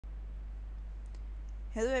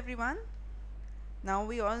Hello everyone. Now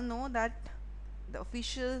we all know that the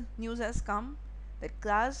official news has come that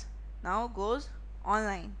class now goes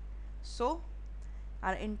online. So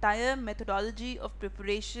our entire methodology of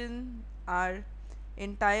preparation, our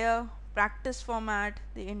entire practice format,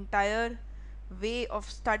 the entire way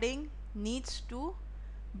of studying needs to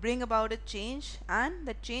bring about a change, and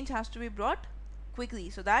that change has to be brought quickly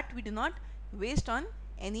so that we do not waste on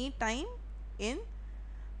any time in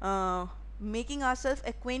uh, making ourselves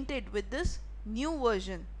acquainted with this new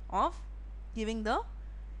version of giving the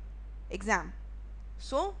exam.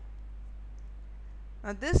 So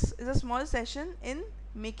this is a small session in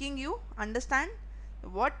making you understand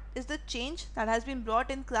what is the change that has been brought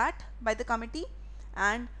in CLAT by the committee,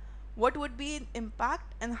 and what would be an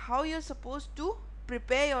impact, and how you're supposed to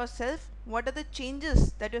prepare yourself, what are the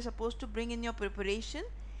changes that you're supposed to bring in your preparation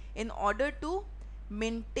in order to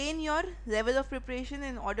maintain your level of preparation,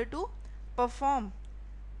 in order to perform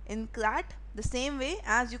in CLAT the same way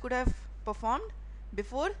as you could have performed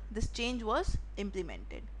before this change was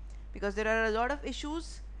implemented. Because there are a lot of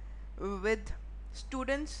issues with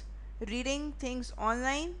students reading things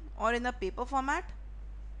online or in a paper format.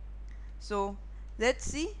 So let's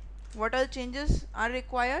see what all changes are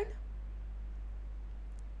required.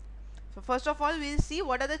 So first of all, we'll see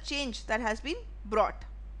what are the change that has been brought.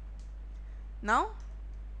 Now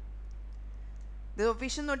the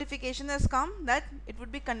official notification has come that it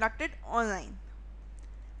would be conducted online.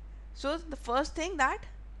 So the first thing, that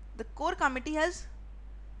the core committee has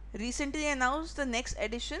recently announced the next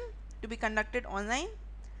edition to be conducted online.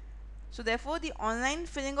 So therefore the online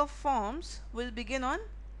filling of forms will begin on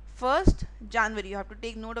 1st January. You have to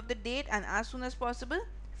take note of the date and as soon as possible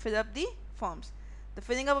fill up the forms. The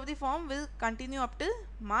filling up of the form will continue up till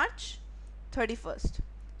March 31st.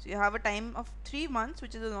 So you have a time of 3 months,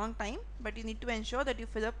 which is a long time, but you need to ensure that you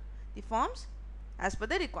fill up the forms as per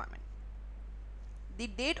the requirement. The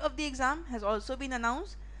date of the exam has also been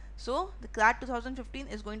announced. So the CLAT 2015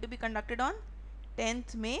 is going to be conducted on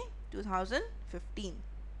 10th May 2015,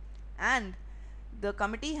 and the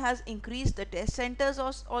committee has increased the test centers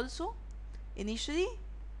also. Initially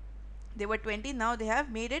they were 20, now they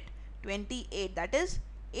have made it 28, that is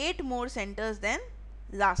 8 more centers than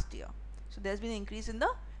last year. So there's been an increase in the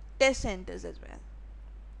test centers as well.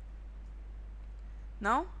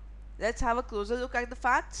 Now let's have a closer look at the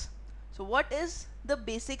facts. So what is the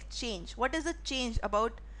basic change? What is the change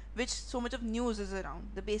about which so much of news is around?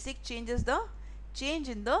 The basic change is the change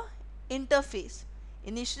in the interface.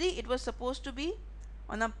 Initially it was supposed to be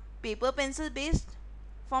on a paper pencil based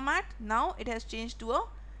format. Now it has changed to a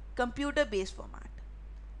computer based format.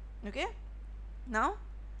 Okay, now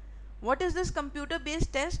what is this computer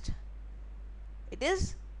based test? It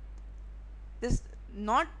is this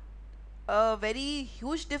not a very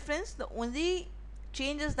huge difference. The only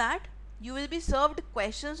change is that you will be served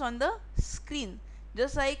questions on the screen,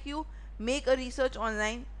 just like you make a research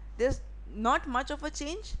online. There's not much of a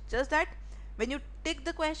change, just that when you tick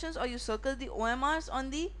the questions or you circle the OMRs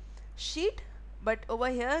on the sheet, but over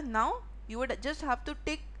here now you would just have to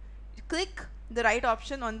click the right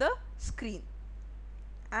option on the screen,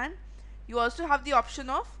 and you also have the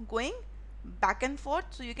option of going back and forth,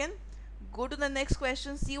 so you can go to the next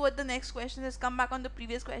question, see what the next question has come back on the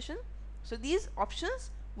previous question. So these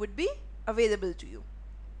options would be available to you.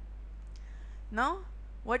 Now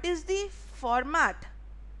what is the format?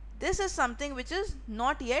 This is something which is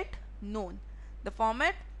not yet known. The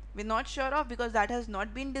format we're not sure of because that has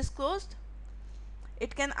not been disclosed.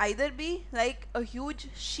 It can either be like a huge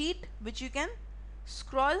sheet which you can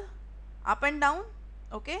scroll up and down.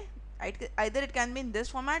 Okay, either it can be in this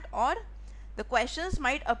format, or the questions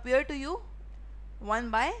might appear to you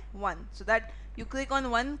one by one, so that you click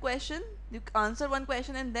on one question, you answer one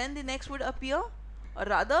question, and then the next would appear. Or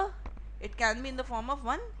rather, it can be in the form of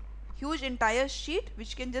one huge entire sheet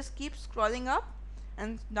which can just keep scrolling up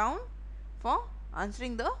and down for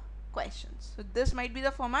answering the questions. So this might be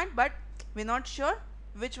the format, but we're not sure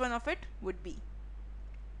which one of it would be.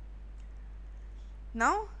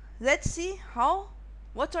 Now let's see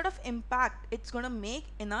what sort of impact it's going to make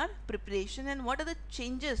in our preparation, and what are the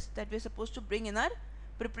changes that we're supposed to bring in our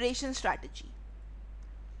preparation strategy.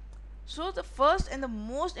 So the first and the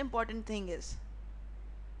most important thing is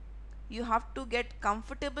you have to get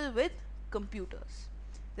comfortable with computers.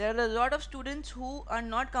 There are a lot of students who are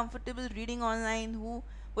not comfortable reading online, who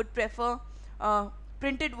would prefer a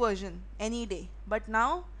printed version any day. But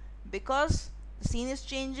now, because the scene is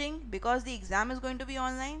changing, because the exam is going to be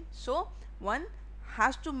online, so one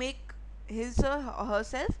has to make his or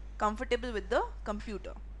herself comfortable with the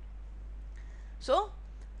computer. So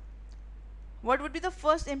What would be the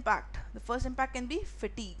first impact? The first impact can be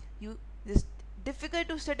fatigue. You It's difficult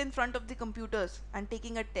to sit in front of the computers and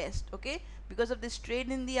taking a test, okay, because of the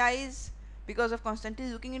strain in the eyes, because of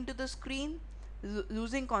constantly looking into the screen,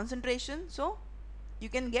 losing concentration. So you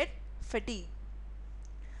can get fatigue.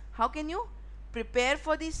 How can you prepare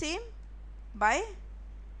for the same? By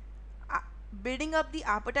building up the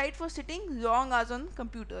appetite for sitting long hours on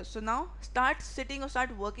computers. So now start sitting or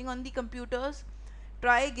start working on the computers.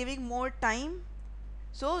 Try giving more time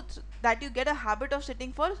so that you get a habit of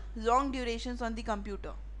sitting for long durations on the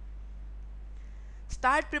computer.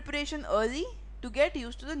 Start preparation early to get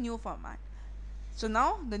used to the new format. So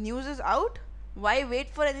now the news is out. Why wait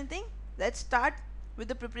for anything? Let's start with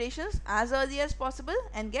the preparations as early as possible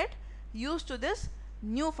and get used to this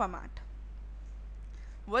new format.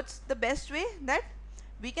 What's the best way? That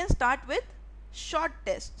we can start with short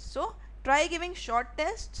tests. So try giving short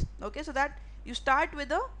tests, okay, so that you start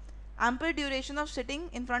with a ample duration of sitting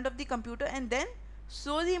in front of the computer and then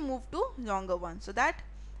slowly move to longer ones, so that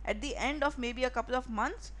at the end of maybe a couple of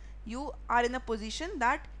months you are in a position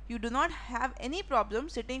that you do not have any problem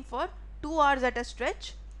sitting for 2 hours at a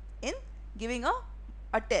stretch in giving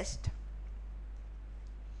a test.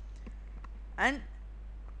 And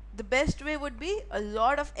the best way would be a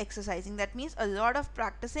lot of exercising. That means a lot of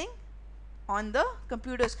practicing on the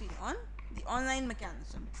computer screen, on the online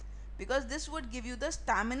mechanism, because this would give you the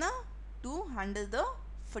stamina to handle the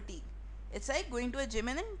fatigue. It's like going to a gym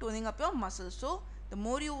and toning up your muscles. So the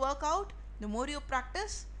more you work out, the more you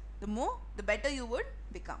practice, the better you would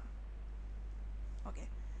become. Okay,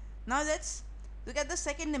 now let's look at the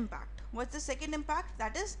second impact. What's the second impact?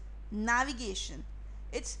 That is navigation.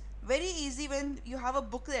 It's very easy when you have a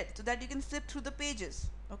booklet so that you can flip through the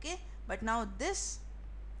pages, okay, but now this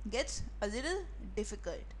gets a little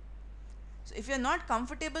difficult. So if you're not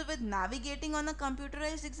comfortable with navigating on a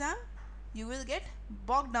computerized exam, you will get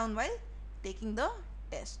bogged down while taking the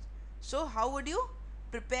test. So how would you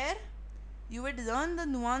prepare? You would learn the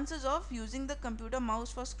nuances of using the computer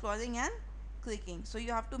mouse for scrolling and clicking. So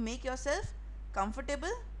you have to make yourself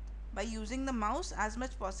comfortable by using the mouse as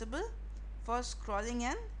much possible for scrolling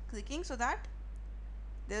and clicking, so that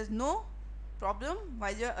there is no problem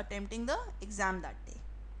while you are attempting the exam that day.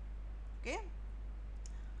 Okay.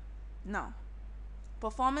 Now,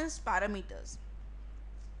 performance parameters.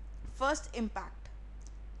 First impact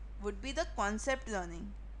would be the concept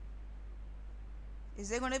learning. Is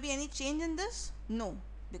there going to be any change in this? No,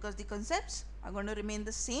 because the concepts are going to remain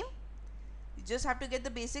the same. You just have to get the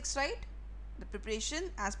basics right. The preparation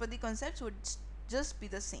as per the concepts would just be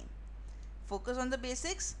the same. Focus on the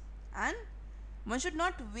basics, and one should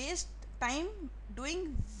not waste time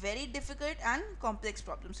doing very difficult and complex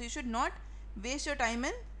problems. So you should not waste your time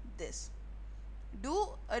in this. Do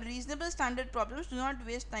a reasonable standard problems. Do not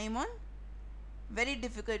waste time on very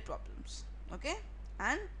difficult problems. Okay,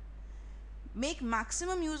 and make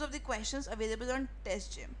maximum use of the questions available on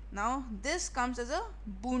test gym. Now this comes as a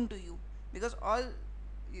boon to you, because all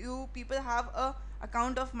you people have a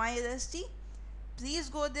account of my LST. Please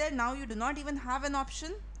go there. Now you do not even have an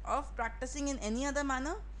option of practicing in any other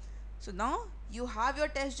manner. So now you have your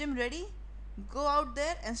test gym ready. Go out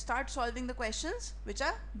there and start solving the questions which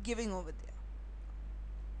are giving over there.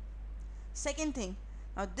 Second thing,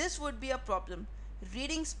 now this would be a problem: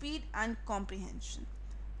 reading speed and comprehension,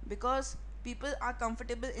 because people are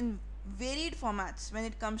comfortable in varied formats when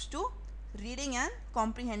it comes to reading and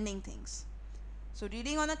comprehending things. So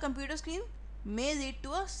reading on a computer screen may lead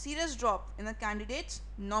to a serious drop in a candidate's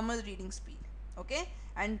normal reading speed. Okay,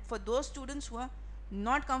 and for those students who are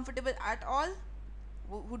not comfortable at all,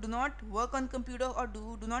 who do not work on computer or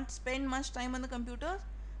do not spend much time on the computer,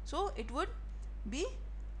 so it would be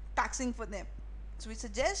taxing for them. So we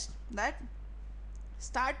suggest that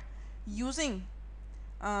start using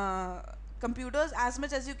computers as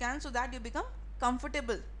much as you can, so that you become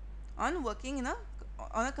comfortable on working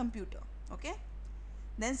on a computer. Okay,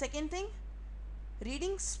 then second thing,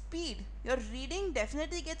 reading speed. Your reading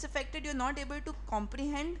definitely gets affected. You're not able to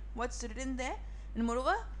comprehend what's written there, and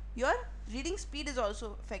moreover your reading speed is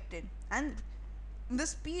also affected, and the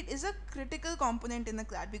speed is a critical component in the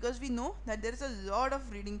CLAT, because we know that there is a lot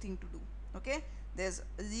of reading thing to do. Okay, there's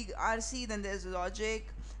RC, then there's logic,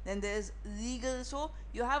 then there's legal. So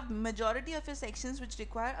you have majority of your sections which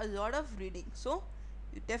require a lot of reading, so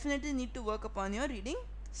you definitely need to work upon your reading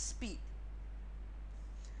speed.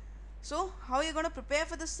 So how are you going to prepare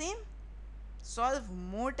for the same? Solve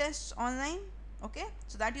more tests online, okay,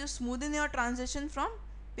 so that you smoothen your transition from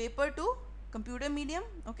paper to computer medium.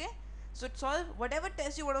 Okay, so solve whatever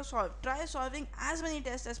test you want to solve. Try solving as many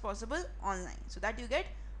tests as possible online, so that you get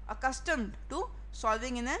accustomed to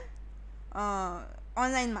solving in an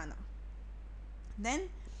online manner. Then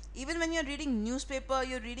even when you're reading newspaper,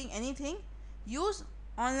 you're reading anything, use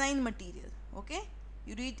online material. Okay,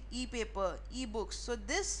 you read e-paper, e-books, so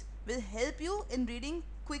this will help you in reading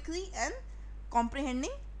quickly and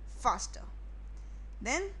comprehending faster.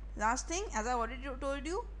 Then last thing, as I already told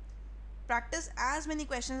you, practice as many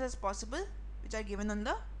questions as possible which are given on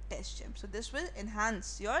the test gem. So this will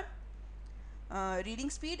enhance your reading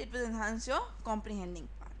speed, it will enhance your comprehending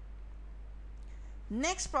part.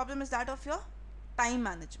 Next problem is that of your time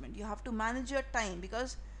management. You have to manage your time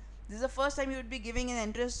because this is the first time you would be giving an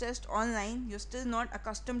entrance test online. You're still not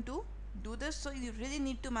accustomed to do this, so you really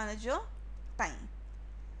need to manage your time.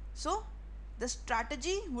 So the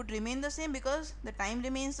strategy would remain the same because the time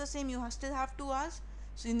remains the same. You still have 2 hours,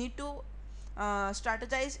 so you need to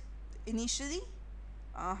strategize initially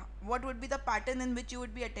what would be the pattern in which you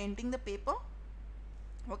would be attending the paper.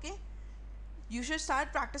 Okay, you should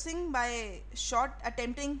start practicing by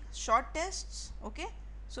attempting short tests. Okay,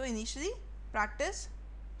 so initially practice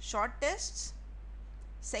short tests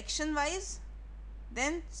section wise,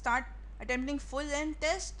 then start attempting full length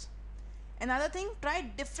tests. Another thing, try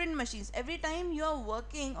different machines every time you are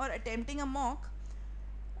working or attempting a mock.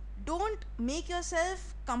 Don't make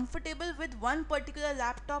yourself comfortable with one particular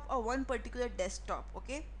laptop or one particular desktop.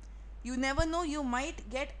 Okay, you never know, you might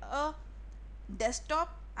get a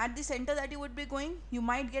desktop at the center that you would be going, you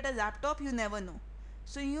might get a laptop, you never know.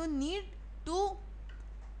 So you need to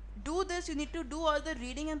do this, you need to do all the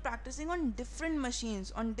reading and practicing on different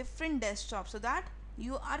machines, on different desktops, so that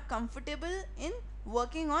you are comfortable in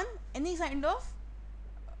working on any kind of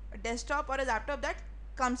desktop or a laptop that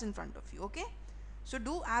comes in front of you. Okay, so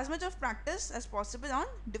do as much of practice as possible on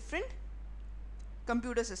different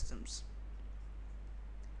computer systems.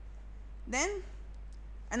 Then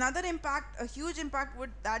another impact, a huge impact,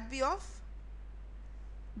 would that be of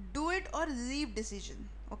do it or leave decision.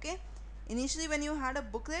 Okay, initially when you had a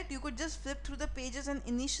booklet, you could just flip through the pages and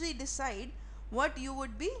initially decide what you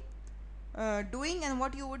would be doing and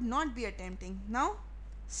what you would not be attempting. Now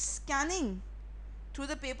scanning through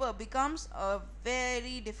the paper becomes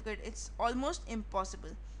very difficult, it's almost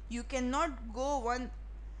impossible. You cannot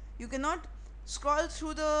you cannot scroll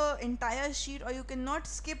through the entire sheet, or you cannot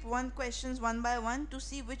skip one questions one by one to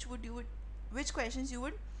see which questions you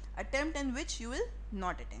would attempt and which you will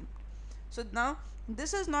not attempt. So now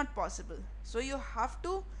this is not possible, so you have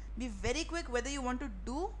to be very quick whether you want to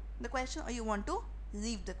do the question or you want to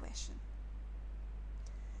leave the question.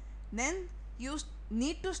 Then you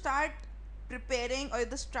need to start preparing, or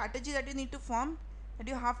the strategy that you need to form, that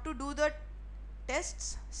you have to do the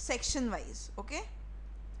tests section wise. Okay,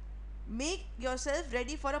 make yourself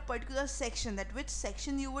ready for a particular section, that which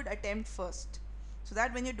section you would attempt first, so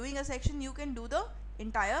that when you're doing a section you can do the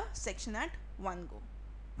entire section at one go.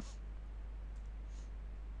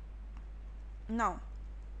 Now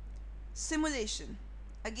simulation,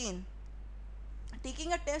 again,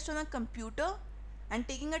 taking a test on a computer and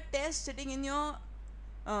taking a test sitting in your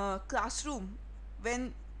classroom,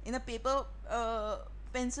 when in a paper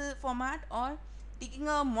pencil format, or taking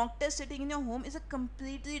a mock test sitting in your home, is a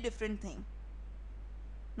completely different thing.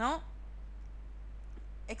 Now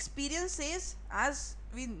experience says, as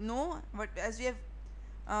we know, but as we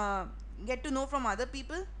have get to know from other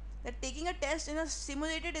people, that taking a test in a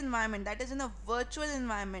simulated environment, that is in a virtual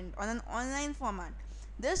environment on an online format,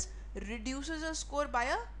 this reduces your score by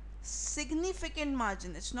a significant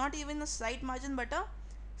margin. It's not even a slight margin but a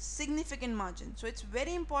significant margin. So it's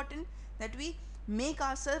very important that we make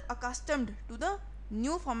ourselves accustomed to the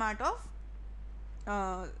new format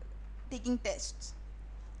of taking tests.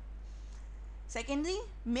 Secondly,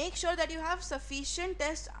 make sure that you have sufficient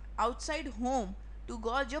tests outside home to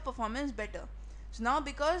gauge your performance better. So now,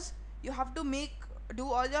 because you have to do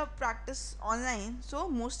all your practice online, so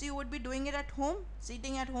mostly you would be doing it at home,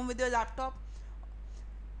 sitting at home with your laptop.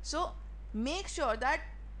 So make sure that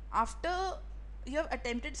after you have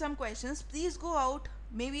attempted some questions, please go out,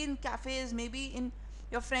 maybe in cafes, maybe in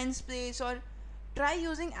your friend's place, or try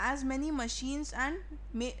using as many machines, and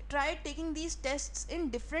try taking these tests in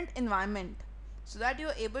different environment, so that you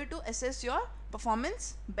are able to assess your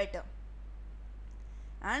performance better.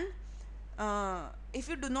 And if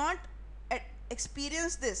you do not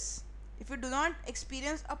experience this, if you do not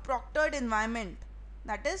experience a proctored environment,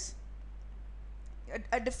 that is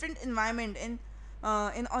a different environment in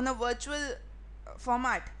on a virtual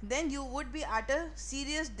format, then you would be at a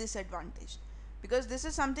serious disadvantage, because this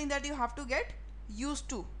is something that you have to get used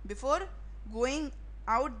to before going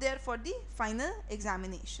out there for the final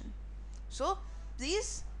examination. So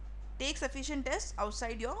please take sufficient tests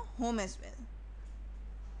outside your home as well.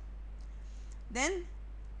 Then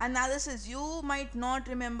analysis, you might not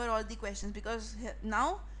remember all the questions because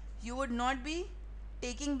now you would not be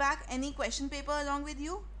taking back any question paper along with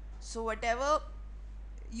you. So whatever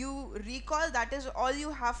you recall, that is all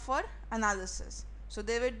you have for analysis. So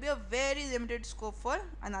there would be a very limited scope for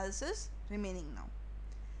analysis remaining now.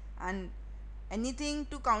 And anything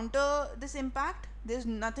to counter this impact, there's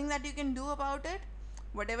nothing that you can do about it.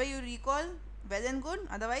 Whatever you recall, well and good,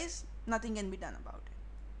 otherwise nothing can be done about it.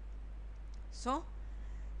 So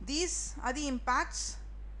these are the impacts,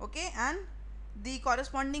 okay, and the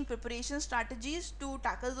corresponding preparation strategies to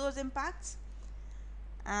tackle those impacts.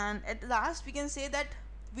 And at last we can say that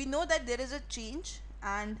we know that there is a change,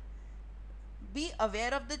 and be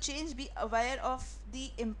aware of the change, be aware of the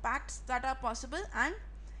impacts that are possible, and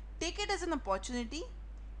take it as an opportunity,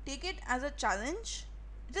 take it as a challenge.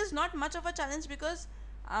 It is not much of a challenge because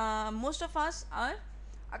most of us are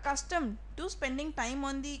accustomed to spending time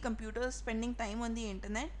on the computers, spending time on the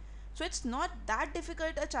internet, so it's not that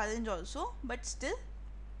difficult a challenge also, but still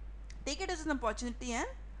take it as an opportunity and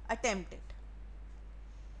attempt it.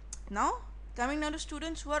 Now coming now to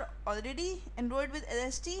students who are already enrolled with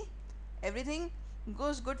LST, everything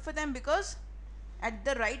goes good for them because at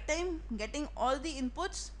the right time getting all the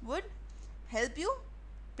inputs would help you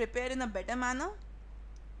prepare in a better manner.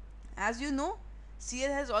 As you know,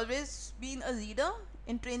 CL has always been a leader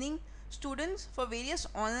in training students for various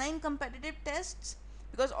online competitive tests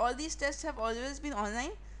because all these tests have always been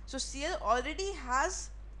online. So CL already has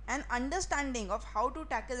an understanding of how to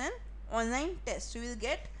tackle an online test. So you will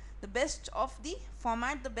get the best of the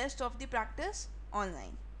format, the best of the practice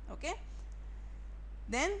online. Okay.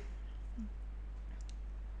 Then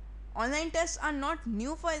online tests are not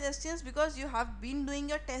new for LSTians because you have been doing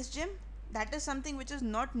your test gym. That is something which is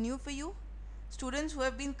not new for you. Students who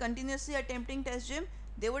have been continuously attempting test gym,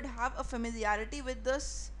 they would have a familiarity with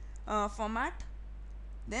this format.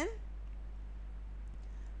 Then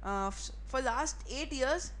for last 8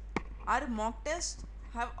 years our mock tests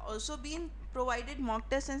have also been provided, mock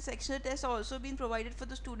tests and sectional tests are also been provided for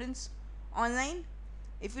the students online.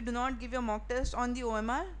 If you do not give your mock test on the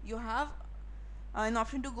OMR, you have an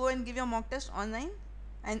option to go and give your mock test online,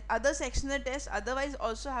 and other sectional tests otherwise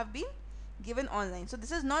also have been given online. So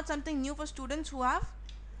this is not something new for students who have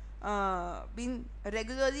been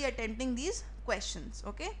regularly attempting these questions.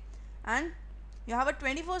 Okay, and you have a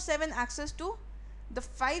 24/7 access to the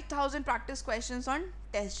 5000 practice questions on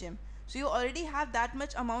test gym. So you already have that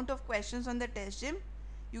much amount of questions on the test gym.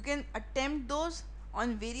 You can attempt those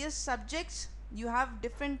on various subjects. You have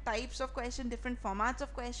different types of questions, different formats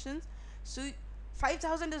of questions. So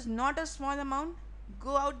 5000 is not a small amount.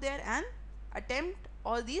 Go out there and attempt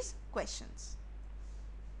all these questions.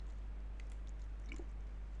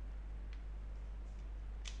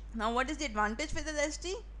 Now what is the advantage with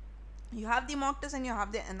LST? You have the mock test and you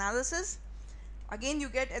have the analysis. Again, you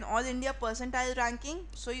get an all India percentile ranking,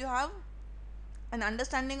 so you have an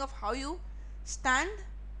understanding of how you stand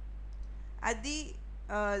at the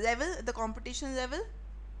level, the competition level.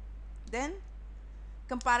 Then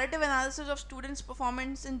comparative analysis of students'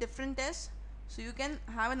 performance in different tests, so you can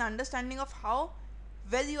have an understanding of how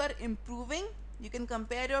well you are improving. You can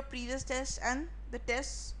compare your previous tests and the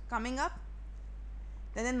tests coming up.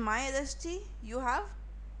 Then in my LST you have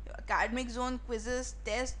academic zone, quizzes,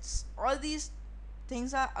 tests, all these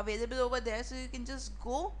things are available over there, so you can just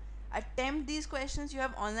go attempt these questions. You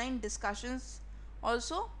have online discussions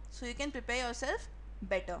also, so you can prepare yourself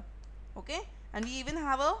better. Okay, and we even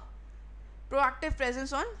have a proactive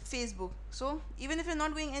presence on Facebook, so even if you're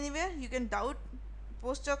not going anywhere, you can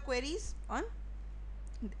post your queries on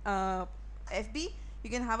FB. You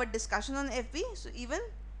can have a discussion on FB, so even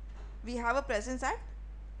we have a presence at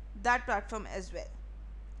that platform as well.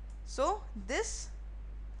 So this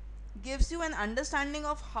gives you an understanding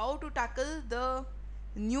of how to tackle the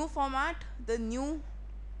new format, the new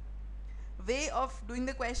way of doing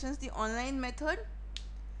the questions, the online method.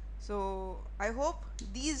 So I hope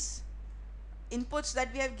these inputs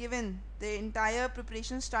that we have given, the entire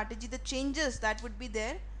preparation strategy, the changes that would be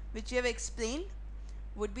there, which we have explained,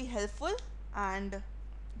 would be helpful and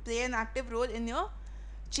play an active role in your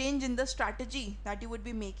change in the strategy that you would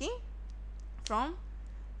be making from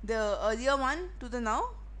the earlier one to the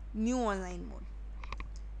now new online mode.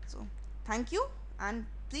 So thank you, and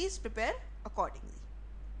please prepare accordingly.